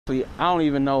I don't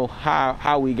even know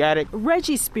how we got it.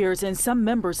 Reggie Spears and some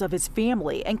members of his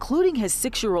family, including his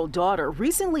 6-year-old daughter,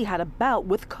 recently had a bout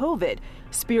with COVID.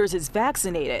 Spears is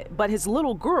vaccinated, but his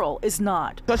little girl is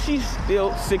not. Because she's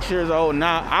still 6 years old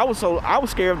now. I was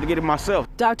scared to get it myself.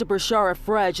 Dr. Bashara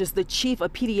Frej is the chief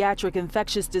of pediatric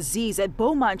infectious disease at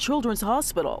Beaumont Children's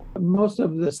Hospital. Most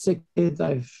of the sick kids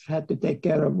I've had to take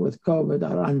care of with COVID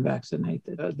are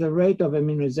unvaccinated. The rate of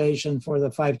immunization for the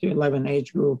 5 to 11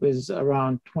 age group is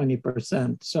around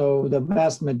 20%. So the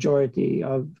vast majority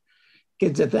of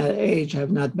kids at that age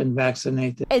have not been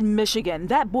vaccinated. In Michigan,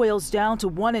 that boils down to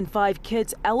 1 in 5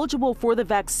 kids eligible for the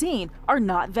vaccine are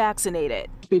not vaccinated.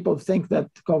 People think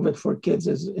that COVID for kids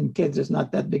is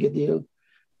not that big a deal.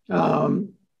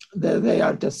 They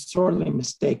are just sorely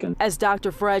mistaken. As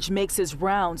Dr. Frej makes his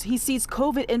rounds, he sees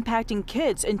COVID impacting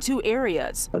kids in 2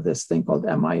 areas. This thing called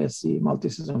MIS-C,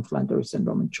 multisystem inflammatory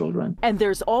syndrome in children. And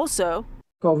there's also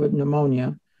COVID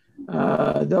pneumonia.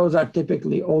 Those are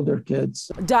typically older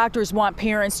kids. Doctors want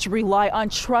parents to rely on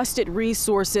trusted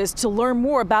resources to learn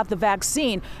more about the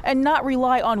vaccine and not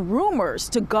rely on rumors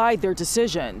to guide their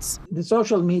decisions. The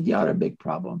social media are a big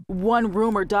problem. One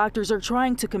rumor doctors are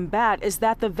trying to combat is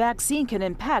that the vaccine can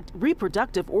impact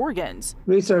reproductive organs.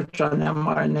 Research on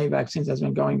mRNA vaccines has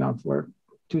been going on for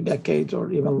 2 decades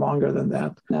or even longer than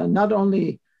that. Not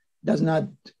only does not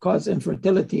cause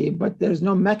infertility, but there's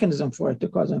no mechanism for it to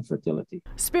cause infertility.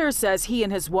 Spears says he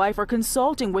and his wife are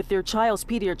consulting with their child's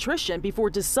pediatrician before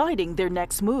deciding their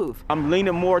next move. I'm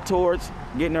leaning more towards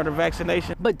getting her the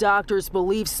vaccination. But doctors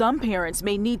believe some parents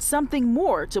may need something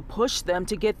more to push them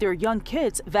to get their young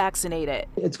kids vaccinated.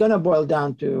 It's going to boil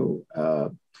down to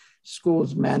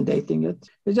schools mandating it.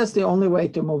 It's just the only way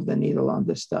to move the needle on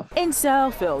this stuff. In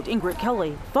Southfield, Ingrid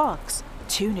Kelly, Fox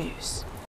 2 News.